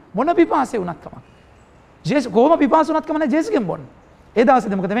බොන්න මොන පිපාසය වුණත් කමක්. ජේසුස් කොහොම පිපාස වුණත් කම නැහැ ජේසුස්ගෙන් බොන්න. ඒ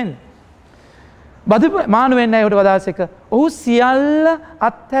දවසේදී මොකද වෙන්නේ? බදු මානු වෙන්නේ නැහැ උට වදාස් එක. ඔහු සියල්ල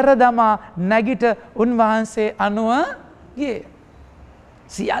අත්හැර දමා නැගිට උන්වහන්සේ අනුව ගියේ.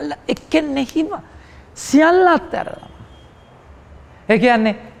 සියල්ල එක්කෙනෙහිම සියල්ල අත්හැර දමා. ඒ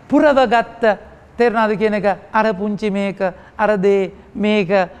කියන්නේ පුරවගත්ත තේරනාද කියන එක අර පුංචි මේක අර දේ මේක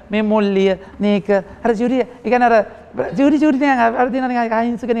මේ මොල්ලිය මේක අර ජුරි ඒ කියන්නේ අර ජුරි නිකන් අර දින නිකන්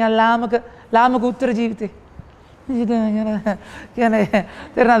අහිංසක නිකන් ලාමක උත්තර ජීවිතේ කියන්නේ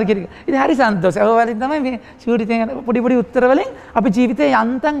තේරනාද කියන එක ඉතින් හරි සන්තෝෂයි ඔය වලින් තමයි මේ ජුරි තියෙන පොඩි උත්තර වලින් අපි ජීවිතේ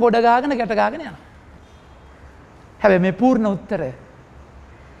යන්තම් ගොඩ ගාගෙන ගැට ගාගෙන යනවා හැබැයි මේ පූර්ණ උත්තරය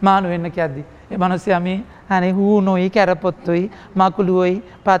මානු වෙන්න කියද්දි ඒ මිනිස්සයා මේ අනේ හූනොයි කැරපොත්තොයි මකුළුවොයි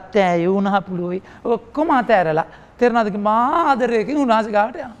පත්තෑයි උණහපුළුවොයි ඔක්කොම අතෑරලා තේරෙනවද මාදරයකින් උන්වහන්සේ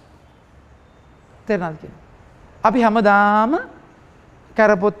ගාවට යනවා තේරෙනවද කියන්නේ අපි හැමදාම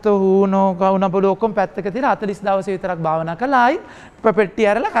කැරපොත්ත හූනෝ උණහපුළුව ඔක්කොම පැත්තක තියලා 40 දවසේ විතරක් භාවනා කළා ආයි පෙට්ටි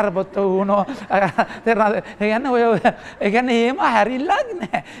ඇරලා කැරපොත්ත හූනෝ තේරෙනවද ඒ කියන්නේ ඔය ඒ කියන්නේ එහෙම හැරිල්ලක්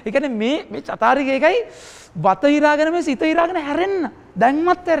නැහැ ඒ කියන්නේ මේ චතාරික එකයි වත ඉරාගෙන මේ සිත ඉරාගෙන හැරෙන්න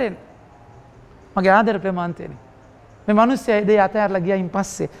දැන්වත් හැරෙන්න මගේ ආදර ප්‍රමාන්තයනේ මේ මිනිස්සයා ඒ දේ අතහැරලා ගියායින්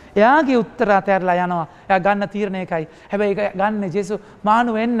පස්සේ එයාගේ උත්තර අතහැරලා යනවා එයා ගන්න තීරණය එකයි හැබැයි ඒක ගන්න ජේසු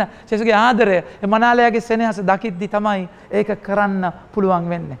මානු වෙන්න ජේසුගේ ආදරය ඒ මනාලයාගේ සෙනෙහස දකිද්දි තමයි ඒක කරන්න පුළුවන්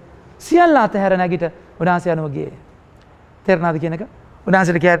වෙන්නේ සියල්ල අතහැර නැගිට උන්වහන්සේ යනවා ගියේ තේරෙනවද කියන එක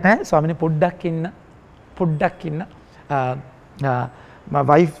උන්වහන්සේට කියන්න නැහැ ස්වාමීනි පොඩ්ඩක් ඉන්න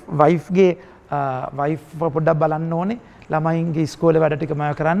වයිෆ්ගේ වයිෆ් පොඩ්ඩක් බලන්න ඕනේ ළමයින්ගේ ඉස්කෝලේ වැඩ ටික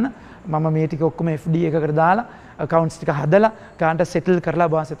මම කරන්න මම මේ ටික ඔක්කොම FD එකකට දාලා accounts ටික හදලා ගානට settle කරලා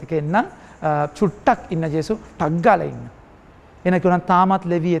බාසෙත් එක එන්න චුට්ටක් ඉන්න ජේසු ටක් ගාලා ඉන්න එන කිව්වනම් තාමත්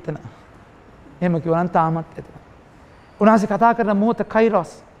ලෙවි එතන එහෙම කිව්වනම් තාමත් එතන උන්වහන්සේ කතා කරන මොහොත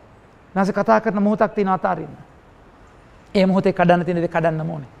කයිරොස් උන්වහන්සේ කතා කරන මොහොතක් තියෙන අතාරින්න ඒ මොහොතේ කඩන්න තියෙන දේ කඩන්න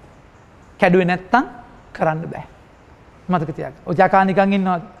ඕනේ කැඩුවේ නැත්තම් කරන්න බෑ මතක තියාගන්න ඔය යකා නිකන්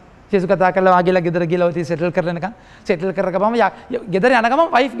ඉන්නවද ජේසු කතා කරලා වාගේලා ගෙදර ගිහලා ඔය සෙටල් කරලනකම් සෙටල් කරගමම ගෙදර යන ගමන්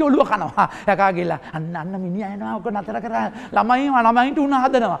වයිෆ්ගේ ඔළුව කනවා යකා ගිහලා අන්න මිනිහා එනවා ඔක නතර කරා ළමයින්ට උණ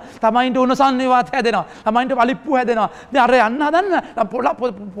හදනවා තමයින්ට උණ සංනිවාත හැදෙනවා ළමයින්ට වලිප්පු හැදෙනවා දැන් අර යන්න හදන්න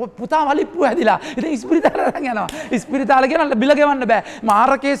පුතා වලිප්පු හැදිලා ඉතින් ඉස්පිරිතාලේ යනවා ඉස්පිරිතාලේ ගෙනල්ලා බිල ගෙවන්න බෑ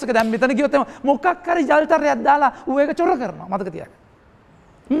මාර කේස් එක දැන් මෙතන ගියොත් මොකක් හරි ජල්තරයක් දාලා ඌ ඒක චොර කරනවා මතක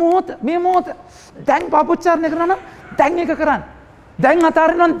තියාගන්න මේ මොහොත දැන් පාපොච්චාරණය කරනවා නම් දැන් ඒක කරන්න දැන්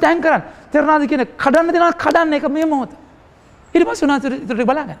අතාරිනවා දැන් කරන්න තේරෙනවද කියන්නේ කඩන්න දෙනවා කඩන්න එක මේ මොහොත ඊට පස්සේ උනාට ඊට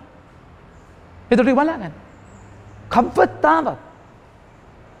බලන්න ඊට බලන්න කවදාවත්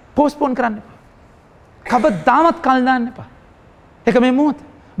පෝස්ට්පෝන් කරන්න එපා කවදාවත් කල් දාන්න එපා ඒක මේ මොහොත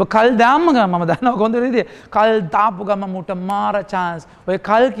ඔබ කල් දාන්න ගම මම දන්නවා කොහොමද විදිය කල් දාපු ගම මුට මාර chance ඔය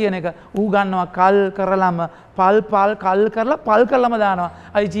කල් කියන එක ඌ ගන්නවා කල් කරලම කල් කරලා පල් කරලම දානවා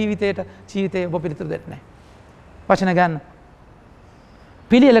අයි ජීවිතේ ඔබ පිළිතුරු දෙන්නේ නැහැ වචන ගන්න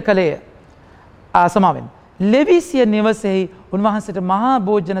පිළියෙල කළේ සමාවෙන් ලෙවිසිය නිවසෙහි උන්වහන්සේට මහා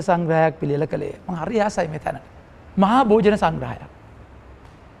භෝජන සංග්‍රහයක් පිළියෙල කළේ මම හරි ආසයි මේ තැනට මහා භෝජන සංග්‍රහයක්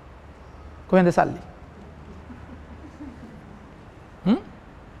කොහෙන්ද සල්ලි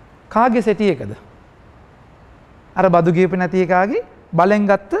කාගේ සෙටි එකද අර බදු ගියපු නැති එකාගේ බලෙන්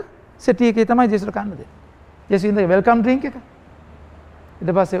ගත්ත සෙටි එකේ තමයි ජේසුට කන්න දෙන්නේ ජේසු ඉඳලා වෙල්කම් ඩ්‍රින්ක් එක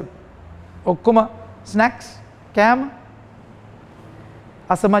ඊට පස්සේ ඔක්කොම ස්නැක්ස් කෑම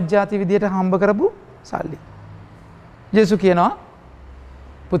අසමජ්ජාති විදියට හම්බ කරපු සල්ලි. ජේසු කියනවා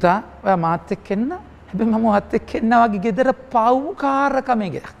පුතා ඔයා මාත් එක්ක එන්න හැබැයි මම ඔයත් එක්ක එන්න වගේ ගෙදර පව්කාරකමේ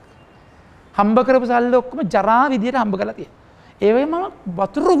ගයක්. හම්බ කරපු සල්ලි ඔක්කොම ජරා විදියට හම්බ කරලා තියෙනවා. ඒ වෙයි මම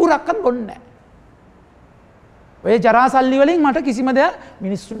වතුර උගුරක්වත් බොන්නේ නැහැ. ඔය ජරා සල්ලි වලින් මට කිසිම දෙයක්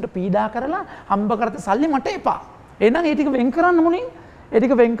මිනිස්සුන්ට පීඩා කරලා හම්බ කරත සල්ලි මට එපා. එහෙනම් ඒ ටික වෙන් කරන්න මොනින්? ඒ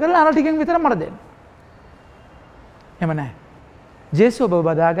ටික වෙන් කරලා අර ටිකෙන් විතර මට දෙන්න. එහෙම නැහැ. ජේසු ඔබ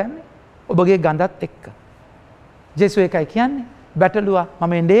බදාගන්නේ ඔබගේ ගඳත් එක්ක. ජේසු එකයි කියන්නේ බැටළුවා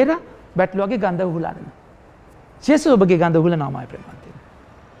මම එඬේරා බැටළුවාගේ ගඳ උහුලන්න. ජේසු ඔබගේ ගඳ උහුලනවාමයි ප්‍රේමන්තේ.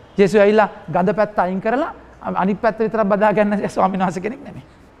 ජේසු ඇවිල්ලා ගඳ පැත්ත අයින් කරලා අනිත් පැත්ත විතරක් බදාගන්න ස්වාමීන් වහන්සේ කෙනෙක් නෙමෙයි.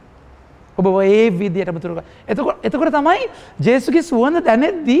 ඔබ ඒ විදියටම තුරු කරා. එතකොට තමයි ජේසුගේ සුවඳ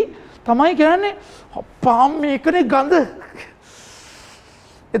දැනෙද්දී තමයි කියන්නේ අප්පා මේකනේ ගඳ.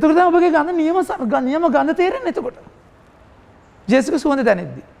 එතකොට තමයි ඔබගේ ගඳ නියම ගඳ තේරෙන්නේ එතකොට. ජේසුගේ සුවඳ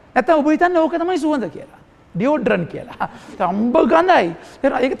දැනෙද්දී. නැත්නම් ඔබ හිතන්නේ ඕක තමයි සුවඳ කියලා. ඩියෝඩ්‍රන්ට් කියලා. අම්බ ගඳයි.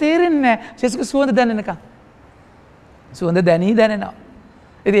 ඒක තේරෙන්නේ නැහැ. ජේසුගේ සුවඳ දැනෙනකම්. සුවඳ දැනෙනවා.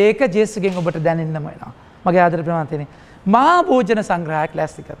 ඉතින් ඒක ජේසුගෙන් ඔබට දැනෙන්නම වෙනවා. මගේ ආදර ප්‍රමාණතනේ මහා භෝජන සංග්‍රහයක්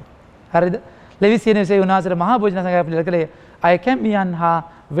ලෑස්ති කරනවා. හරිද? ලෙවිසියනසේ උන්වහන්සේට මහා භෝජන සංඝයා පිළිල කළේ අයකැමියන් හා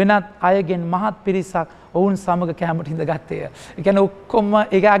වෙනත් අයගෙන් මහත් පිරිසක් ඔවුන් සමග කෑමට හිඳගත්තේය. ඒ කියන්නේ ඔක්කොම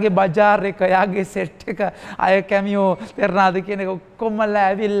එයාගේ බජාර් එක, එයාගේ සෙට් එක, අය කැමියෝ පෙරනාද කියන එක ඔක්කොමලා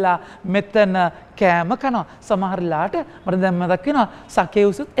ඇවිල්ලා මෙතන කෑම කනවා. සමහරලාට මට දැන් මතක් වෙනවා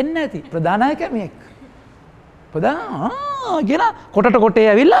සකේවුසුත් එන්නේ නැති ප්‍රධාන අය කැමියෙක්. ගෙන කොටට කොටේ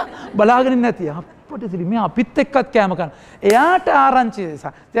ඇවිල්ලා බලාගෙන ඉන්නේ නැති. අපිට ඉතින් මේ අපිත් එක්කත් කෑම කනවා. එයාට ආරංචි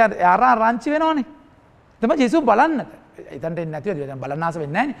ආරංචි වෙනවනේ. තමයි ජේසුස් බලන්නද. එතනට එන්නේ නැතිව දැන් බලන්න ආස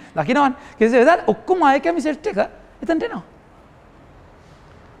වෙන්නේ නැහැ නේ. ලකිනවනේ. කෙසේ වෙතත් ඔක්කොම ආය කැමි සෙට් එක එතනට එනවා.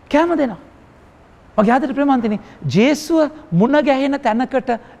 කැම දෙනවා. මගේ ආදරේ ප්‍රේමන්තනේ ජේසුව මුණ ගැහෙන තැනකට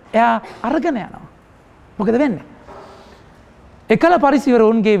එයා අරගෙන යනවා. මොකද වෙන්නේ? එකල පරිසවර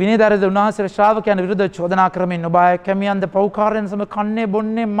උන්ගේ විනයධාරීද උන්වහන්සේ ශ්‍රාවකයන් විරුද්ධව චෝදනා කරමින් ඔබ ආය කැමියන්ද පෞකාරයන් සම කන්නේ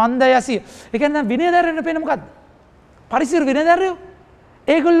බොන්නේ මන්ද යසිය. ඒ කියන්නේ දැන් විනයධාරීන් පේන්නේ මොකද්ද? පරිසවර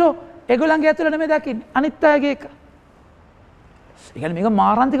විනයධාරීයෝ ඒගොල්ලන්ගේ ඇතුළ නෙමෙයි දකින්නේ. අනිත් අයගේ එක. ඒ කියන්නේ මේක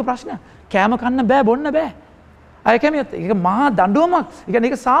මාරාන්තික ප්‍රශ්නයක්. කෑම කන්න බෑ බොන්න බෑ. අය කැමියොත් ඒක මහා දඬුවමක්. ඒ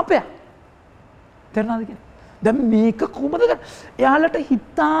කියන්නේ ඒක සාපයක්. තේරුණාද කියන්නේ? දැන් මේක කොහොමද එයාලට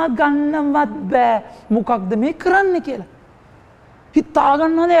හිතා ගන්නවත් බෑ මොකක්ද මේ කරන්නේ කියලා. හිතා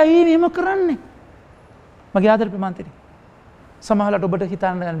ගන්නවද ඇයි මෙහෙම කරන්නේ? මගේ ආදර ප්‍රමාන්තනේ. සමහරවිට ඔබට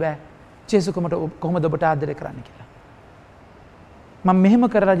හිතන්න බෑ ජේසුස් කොහොමද ඔබට ආදරය කරන්නේ කියලා. මම මෙහෙම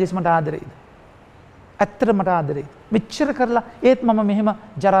කරලා ජේසුස් මට ආදරෙයිද? ඇත්තට මට ආදරෙයිද? මෙච්චර කරලා ඒත් මම මෙහෙම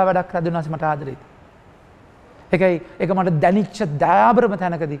ජරා වැඩක් කරලා දුන්නාස මට ආදරෙයිද? ඒක මට දැනිච්ච දයාබරම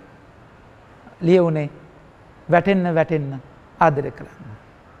තැනකදී ලියුනේ වැටෙන්න ආදරය කරන්න.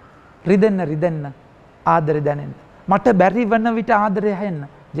 රිදෙන්න ආදරය දැනෙන්න. මට බැරි වන විට ආදරය හැෙන්න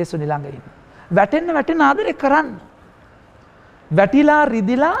ජේසුස් ළඟ ඉන්න. වැටෙන්න ආදරය කරන්න. වැටිලා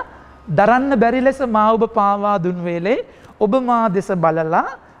රිදිලා දරන්න බැරි ලෙස මා ඔබ පාවා දුන් වේලේ ඔබ මා දෙස බලලා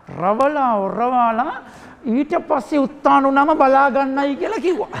රවලා ඊට පස්සේ උත්තාන වුණාම බලා ගන්නයි කියලා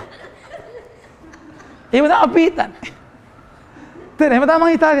කිව්වා. ඒව තමයි අපි හිතන්නේ. එහෙම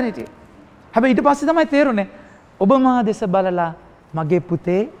තමයි හිතාගෙන හිටියේ. හැබැයි ඊට පස්සේ තමයි තේරුනේ ඔබ මා දෙස බලලා මගේ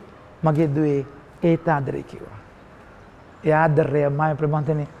පුතේ මගේ දුවේ ඒත් ආදරේ කිව්වා. ඒ ආදරය මම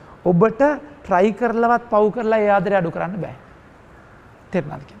ප්‍රමන්තනේ ඔබට try කරලවත් පව් කරලා ඒ ආදරය අඩු කරන්න බෑ.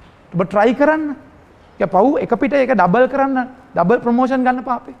 තේරුණාද කියන්නේ? ඔබ try කරන්න. ඒක පව් එක පිට ඒක ඩබල් කරන්න, ඩබල් ප්‍රොමෝෂන් ගන්න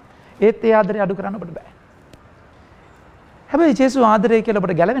පාපේ. ඒත් ඒ ආදරය අඩු කරන්න ඔබට බෑ. හැබැයි ජේසුස් ආදරය කියලා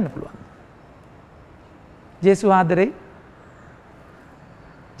ඔබට ගැලවෙන්න පුළුවන්. ජේසුස් ආදරේ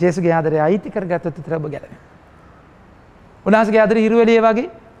ජේසුස්ගේ ආදරය අයිති කරගත්තොත් විතර ඔබ ගැලවෙනවා. උන්වහන්සේගේ ආදරය හිරුවෙලිය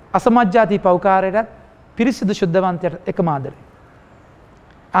වගේ අසමජ්ජාති පෞකාරයටත් පිරිසිදු ශුද්ධවන්තයට එකම ආදරේ.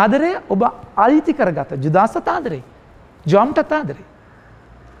 ආදරය ඔබ අයිති කරගත්ත ජුදාස්ට ආදරේ. ජොම්ටත් ආදරේ.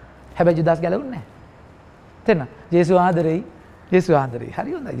 හැබැයි ජුදාස් ගැලවුන්නේ නැහැ. තේරෙනවද? ජේසුස් ආදරේ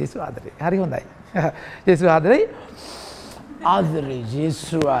හරි හොඳයි ජේසුස් ආදරේ. හරි හොඳයි. ජේසුස් ආදරේ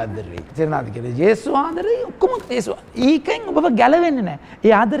ජේසුස් ආදරේ. තේරෙනවද කියලා? ජේසුස් ආදරේ ඔක්කොම ජේසුස්. ඒකෙන් ඔබව ගැලවෙන්නේ නැහැ.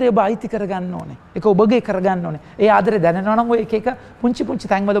 ඒ ආදරය ඔබ අයිති කරගන්න ඕනේ. ඒක ඔබගේ කරගන්න ඕනේ. ඒ ආදරය දැනෙනවා නම් ඔය එක පුංචි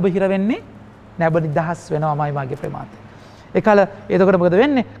තැන්වල ඔබ හිර වෙන්නේ නැබ නිදහස් වෙනවාමයි මාගේ ප්‍රේමාත. ඒකල එතකොට මොකද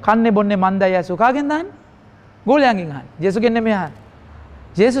වෙන්නේ? කන්නේ බොන්නේ මන්දයි ඇසු කාගෙන් දාන්නේ? ගෝලයන්ගෙන් අහන්නේ. ජේසුස්ගෙන් නෙමෙයි අහන්නේ.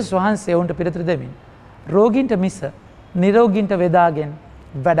 ජේසුස් වහන්සේ උන්ට පිළිතුරු දෙමින් රෝගීන්ට මිස නිරෝගීන්ට වේදාගෙන්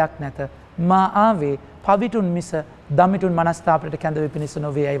වැඩක් නැත. මා ආවේ පවිතුන් මිස දමිතුන් මනස්ථාපනයට කැඳ වෙපිනිස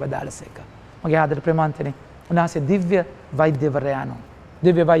නොවේ යයි වදාළසේක. මගේ ආදර ප්‍රේමාන්තනේ උන්වහන්සේ දිව්‍ය වෛද්‍යවරයාණෝ.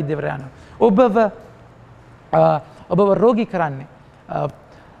 දිව්‍ය වෛද්‍යවරයාණෝ. ඔබව රෝගී කරන්නේ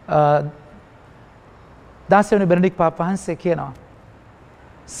 16 වෙනි බෙනඩික්ට් පාපා වහන්සේ කියනවා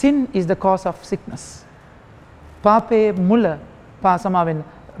sin is the cause of sickness. පාපේ මුල පාසමාවෙන්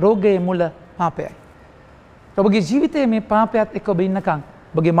රෝගයේ මුල පාපයයි. ඔබගේ ජීවිතයේ මේ පාපයත් එක්ක ඔබ ඉන්නකම්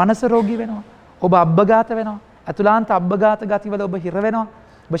ඔබගේ මනස රෝගී වෙනවා. ඔබ අබ්බගාත වෙනවා. අතුලාන්ත අබ්බගාත ගතිවල ඔබ හිර වෙනවා.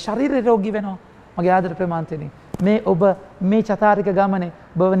 ඔබ ශරීරය රෝගී වෙනවා. මගේ ආදර ප්‍රේමාන්තනේ මේ ඔබ මේ චතාරික ගමනේ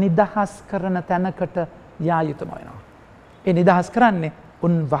ඔබව නිදහස් කරන තැනකට යා යුතුම වෙනවා. ඒ නිදහස් කරන්නේ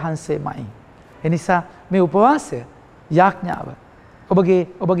උන් වහන්සේමයි. එනිසා මේ උපවාසය යාඥාව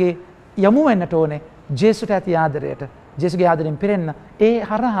ඔබගේ යමු වෙන්නට ඕනේ ජේසුට ඇති ආදරයට. ජේසුගේ ආදරයෙන් පිරෙන්න ඒ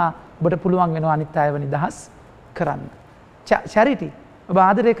හරහා ඔබට පුළුවන් වෙනවා අනිත් අයව නිදහස් කරන්න. චැරිටි ඔබ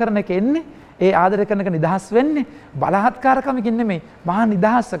ආදරය කරන එක එන්නේ ඒ ආදරය කරන එක නිදහස් වෙන්නේ බලහත්කාරකමකින් නෙමෙයි මහා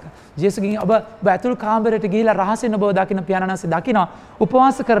නිදහසක. ජේසුගෙන් ඔබ ඇතුළු කාමරයට ගිහිලා රහසින් ඔබව දකින්න පියාණන් වහන්සේ දකිනවා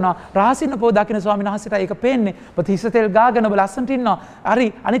උපවාස කරනවා රහසින් ඔබව දකින්න ස්වාමීන් වහන්සේට ඒක පේන්නේ. ඔබ තිස්ස තෙල් ගාගෙන ඔබ ලස්සනට ඉන්නවා.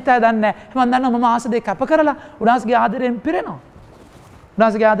 හරි අනිත් අය දන්නේ නැහැ. මම දන්නවා මම ආස දෙක කැප කරලා උන්වහන්සේගේ ආදරයෙන් පිරෙනවා.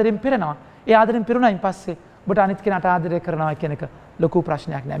 උන්වහන්සේගේ ආදරයෙන් පිරෙනවා. ඒ ආදරයෙන් පිරුණායින් පස්සේ ඔබට අනිත් කෙනාට ආදරය කරනවා කියන එක ලොකු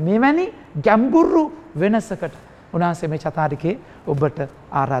ප්‍රශ්නයක් නෑ. මෙවැනි ගැඹුරු වෙනසකට උන්වහන්සේ මේ චතාරිකේ ඔබට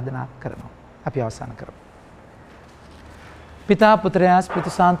ආරාධනා කරනවා. අපි අවසන් කරමු. පිතා පුත්‍රයා ස්පිරිතු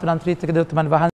සාන්තුන් අන්ත්‍රීත්වක දෙවතුමන් වහන්සේ